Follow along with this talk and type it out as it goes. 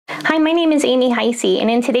Hi, my name is Amy Heyse, and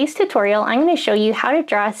in today's tutorial, I'm going to show you how to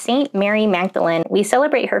draw Saint Mary Magdalene. We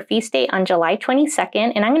celebrate her feast day on July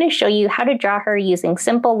 22nd, and I'm going to show you how to draw her using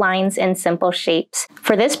simple lines and simple shapes.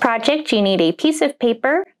 For this project, you need a piece of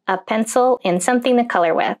paper, a pencil, and something to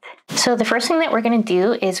color with. So the first thing that we're going to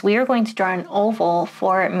do is we are going to draw an oval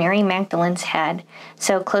for Mary Magdalene's head.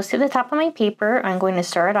 So close to the top of my paper, I'm going to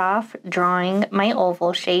start off drawing my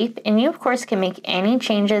oval shape, and you of course can make any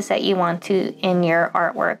changes that you want to in your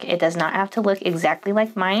artwork. It does not have to look exactly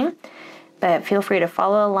like mine, but feel free to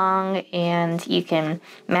follow along and you can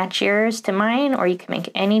match yours to mine, or you can make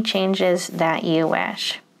any changes that you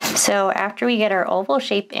wish. So after we get our oval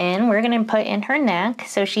shape in, we're going to put in her neck.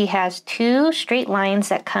 So she has two straight lines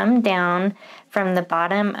that come down from the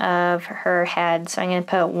bottom of her head. So I'm going to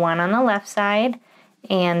put one on the left side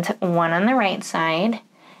and one on the right side.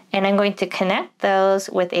 And I'm going to connect those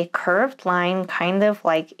with a curved line, kind of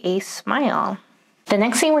like a smile. The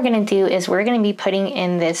next thing we're going to do is we're going to be putting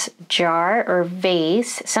in this jar or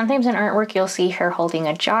vase. Sometimes in artwork you'll see her holding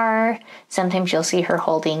a jar. Sometimes you'll see her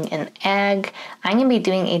holding an egg. I'm going to be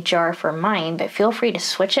doing a jar for mine, but feel free to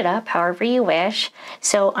switch it up however you wish.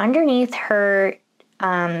 So underneath her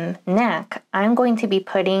neck, I'm going to be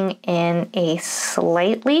putting in a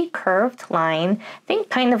slightly curved line. Think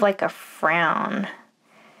kind of like a frown.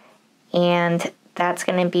 And that's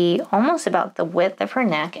going to be almost about the width of her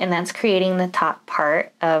neck, and that's creating the top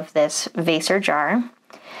part of this vase or jar.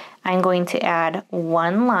 I'm going to add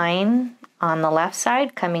one line on the left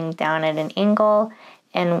side coming down at an angle,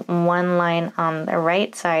 and one line on the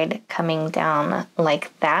right side coming down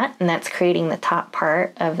like that, and that's creating the top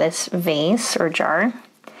part of this vase or jar.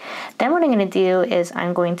 Then what I'm going to do is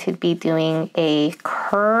I'm going to be doing a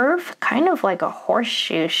curve, kind of like a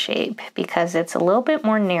horseshoe shape, because it's a little bit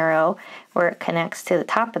more narrow where it connects to the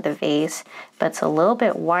top of the vase, but it's a little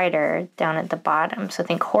bit wider down at the bottom. So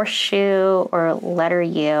think horseshoe or letter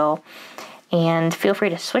U, and feel free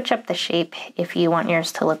to switch up the shape if you want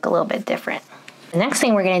yours to look a little bit different. The next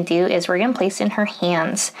thing we're going to do is we're going to place in her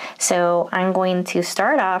hands. So I'm going to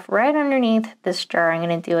start off right underneath this jar. I'm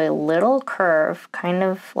going to do a little curve, kind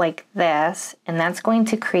of like this, and that's going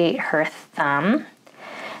to create her thumb.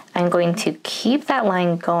 I'm going to keep that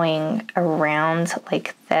line going around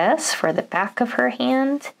like this for the back of her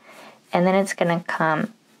hand, and then it's going to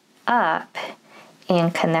come up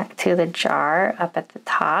and connect to the jar up at the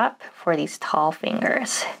top for these tall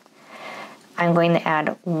fingers. I'm going to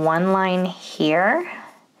add one line here,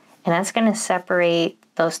 and that's going to separate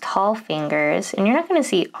those tall fingers. And you're not going to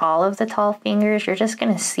see all of the tall fingers, you're just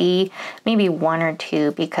going to see maybe one or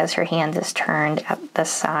two because her hand is turned at the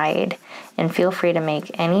side. And feel free to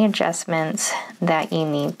make any adjustments that you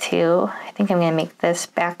need to. I think I'm going to make this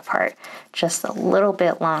back part just a little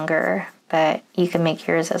bit longer, but you can make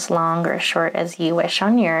yours as long or short as you wish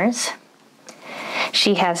on yours.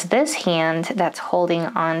 She has this hand that's holding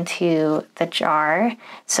onto the jar.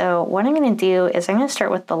 So what I'm going to do is I'm going to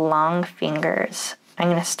start with the long fingers. I'm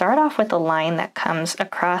going to start off with a line that comes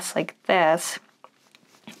across like this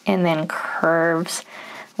and then curves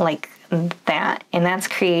like that. And that's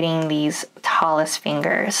creating these tallest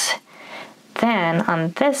fingers. Then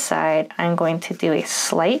on this side, I'm going to do a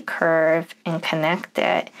slight curve and connect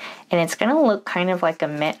it. And it's going to look kind of like a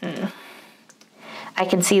mitten. I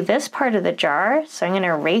can see this part of the jar, so I'm going to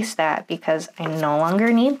erase that because I no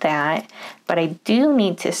longer need that, but I do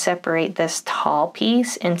need to separate this tall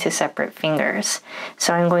piece into separate fingers.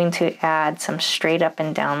 So I'm going to add some straight up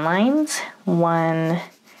and down lines. 1,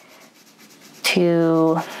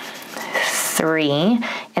 2, 3,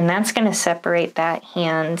 and that's going to separate that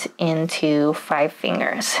hand into 5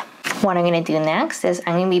 fingers. What I'm going to do next is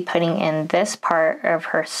I'm going to be putting in this part of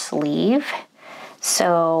her sleeve.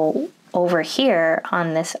 So over here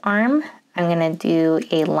on this arm, I'm going to do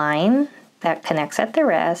a line that connects at the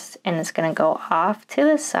wrist, and it's going to go off to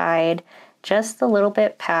the side just a little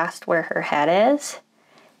bit past where her head is,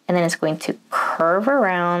 and then it's going to curve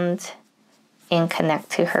around and connect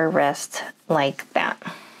to her wrist like that.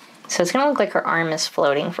 So it's going to look like her arm is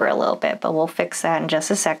floating for a little bit, but we'll fix that in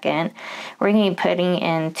just a second. We're going to be putting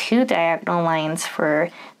in 2 diagonal lines for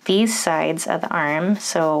these sides of the arm.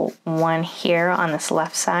 So one here on this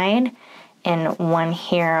left side and one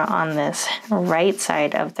here on this right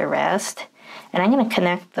side of the wrist. And I'm going to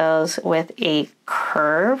connect those with a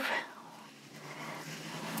curve,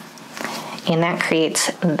 and that creates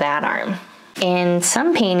that arm. In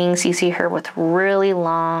some paintings, you see her with really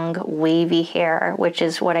long, wavy hair, which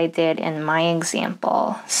is what I did in my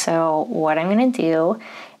example. So what I'm going to do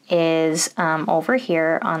is over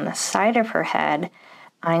here on the side of her head,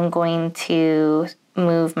 I'm going to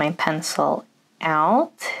move my pencil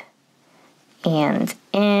out and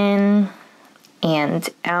in and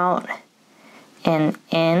out and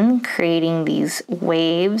in, creating these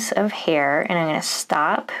waves of hair. And I'm going to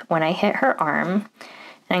stop when I hit her arm.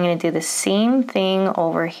 And I'm going to do the same thing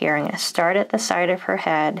over here. I'm going to start at the side of her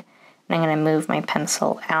head, and I'm going to move my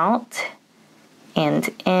pencil out and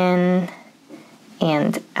in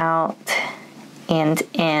and out and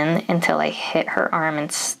in until I hit her arm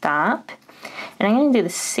and stop. And I'm going to do the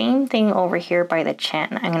same thing over here by the chin.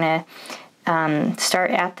 I'm going to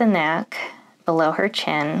start at the neck below her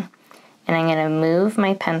chin, and I'm going to move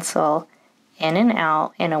my pencil in and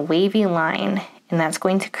out in a wavy line, and that's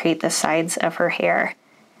going to create the sides of her hair.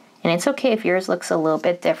 And it's okay if yours looks a little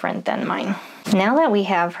bit different than mine. Now that we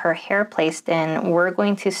have her hair placed in, we're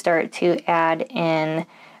going to start to add in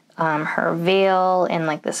her veil and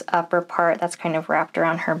like this upper part that's kind of wrapped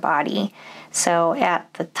around her body. So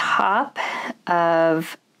at the top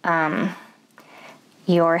of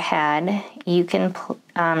your head, you can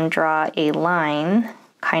draw a line,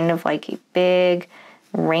 kind of like a big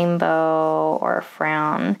rainbow or a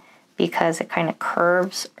frown, because it kind of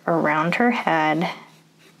curves around her head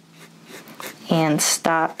and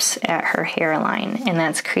stops at her hairline, and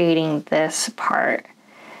that's creating this part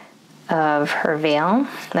of her veil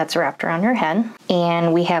that's wrapped around her head.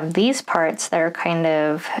 And we have these parts that are kind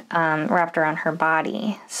of wrapped around her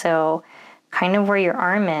body. So kind of where your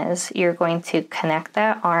arm is, you're going to connect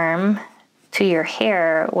that arm to your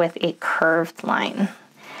hair with a curved line,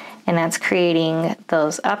 and that's creating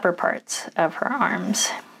those upper parts of her arms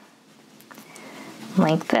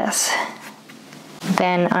like this.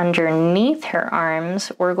 Then underneath her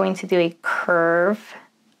arms, we're going to do a curve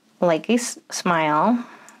like a smile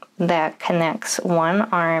that connects one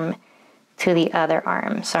arm to the other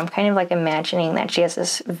arm. So I'm kind of like imagining that she has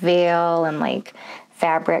this veil and like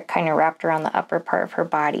fabric kind of wrapped around the upper part of her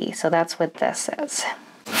body. So that's what this is.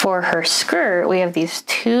 For her skirt, we have these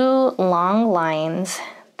two long lines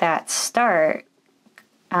that start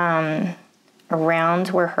around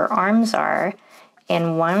where her arms are,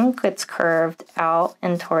 and one gets curved out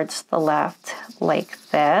and towards the left like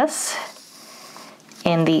this,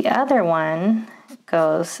 and the other one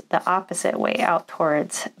goes the opposite way out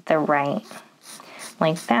towards the right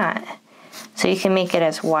like that. So you can make it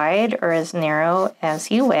as wide or as narrow as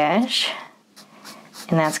you wish,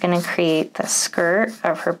 and that's going to create the skirt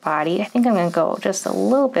of her body. I think I'm going to go just a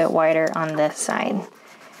little bit wider on this side,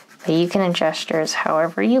 but you can adjust yours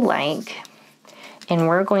however you like. And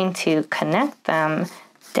we're going to connect them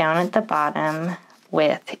down at the bottom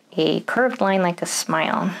with a curved line like a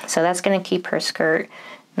smile. So that's going to keep her skirt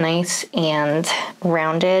nice and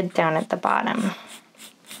rounded down at the bottom.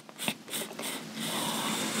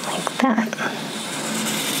 Like that.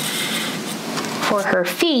 For her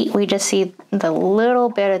feet, we just see the little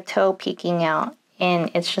bit of toe peeking out, and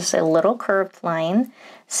it's just a little curved line.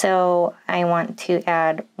 So I want to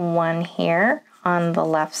add one here on the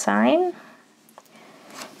left side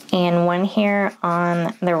and one here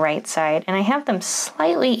on the right side. And I have them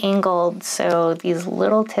slightly angled, so these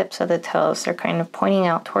little tips of the toes are kind of pointing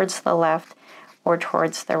out towards the left or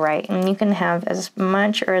towards the right. And you can have as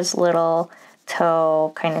much or as little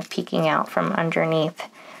toe kind of peeking out from underneath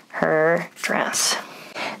her dress.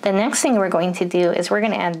 The next thing we're going to do is we're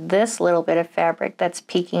going to add this little bit of fabric that's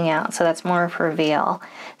peeking out, so that's more of her veil.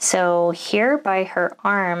 So here by her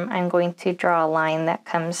arm, I'm going to draw a line that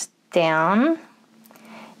comes down,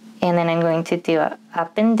 and then I'm going to do an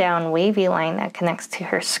up and down wavy line that connects to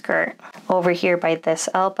her skirt. Over here by this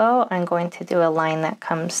elbow, I'm going to do a line that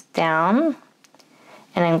comes down,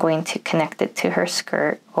 and I'm going to connect it to her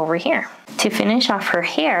skirt over here. To finish off her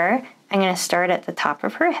hair, I'm going to start at the top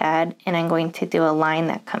of her head, and I'm going to do a line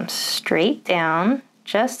that comes straight down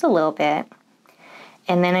just a little bit,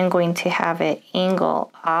 and then I'm going to have it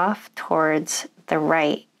angle off towards the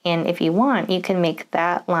right. And if you want, you can make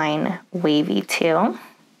that line wavy too.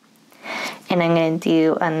 And I'm going to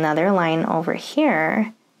do another line over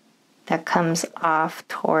here that comes off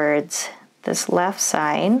towards this left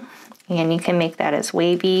side, and you can make that as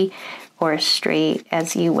wavy or straight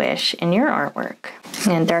as you wish in your artwork. I'm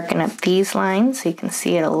going to darken up these lines so you can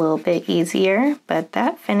see it a little bit easier, but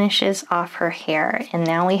that finishes off her hair, and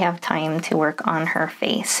now we have time to work on her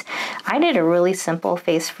face. I did a really simple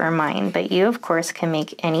face for mine, but you of course can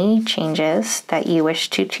make any changes that you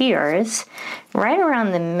wish to yours. Right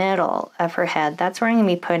around the middle of her head, that's where I'm going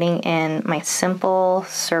to be putting in my simple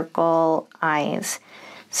circle eyes.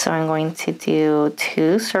 So I'm going to do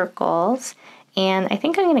 2 circles, and I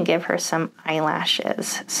think I'm going to give her some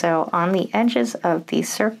eyelashes. So on the edges of these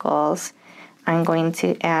circles, I'm going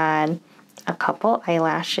to add a couple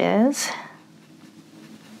eyelashes.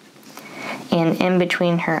 And in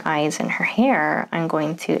between her eyes and her hair, I'm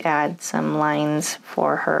going to add some lines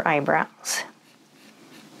for her eyebrows.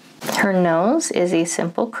 Her nose is a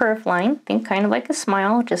simple curved line, think kind of like a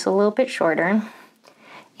smile, just a little bit shorter.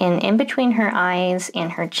 And in between her eyes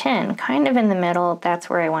and her chin, kind of in the middle, that's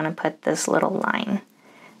where I want to put this little line.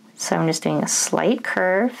 So I'm just doing a slight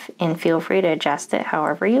curve, and feel free to adjust it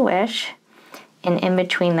however you wish. And in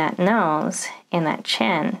between that nose and that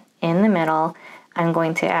chin, in the middle, I'm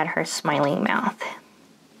going to add her smiling mouth.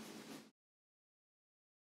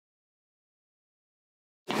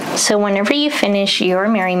 So whenever you finish your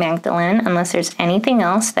Mary Magdalene, unless there's anything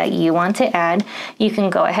else that you want to add, you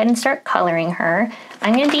can go ahead and start coloring her.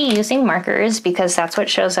 I'm going to be using markers because that's what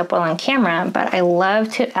shows up well on camera, but I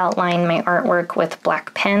love to outline my artwork with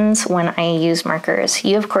black pens when I use markers.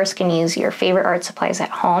 You, of course, can use your favorite art supplies at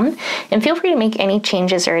home, and feel free to make any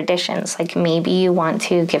changes or additions. Like maybe you want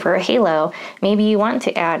to give her a halo, maybe you want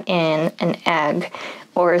to add in an egg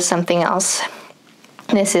or something else.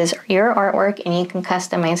 This is your artwork and you can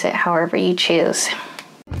customize it however you choose.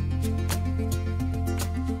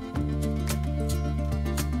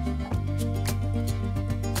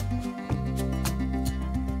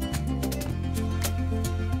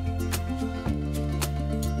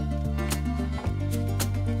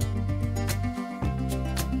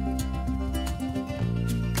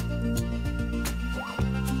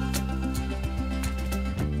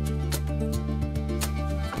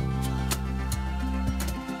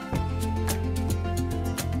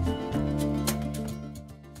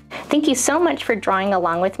 Thank you so much for drawing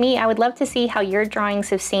along with me. I would love to see how your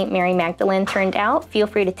drawings of Saint Mary Magdalene turned out. Feel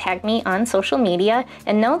free to tag me on social media,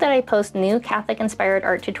 and know that I post new Catholic-inspired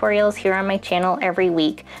art tutorials here on my channel every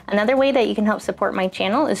week. Another way that you can help support my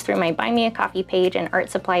channel is through my Buy Me a Coffee page and art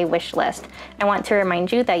supply wish list. I want to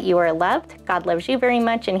remind you that you are loved, God loves you very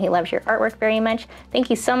much, and He loves your artwork very much. Thank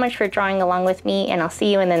you so much for drawing along with me, and I'll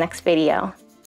see you in the next video.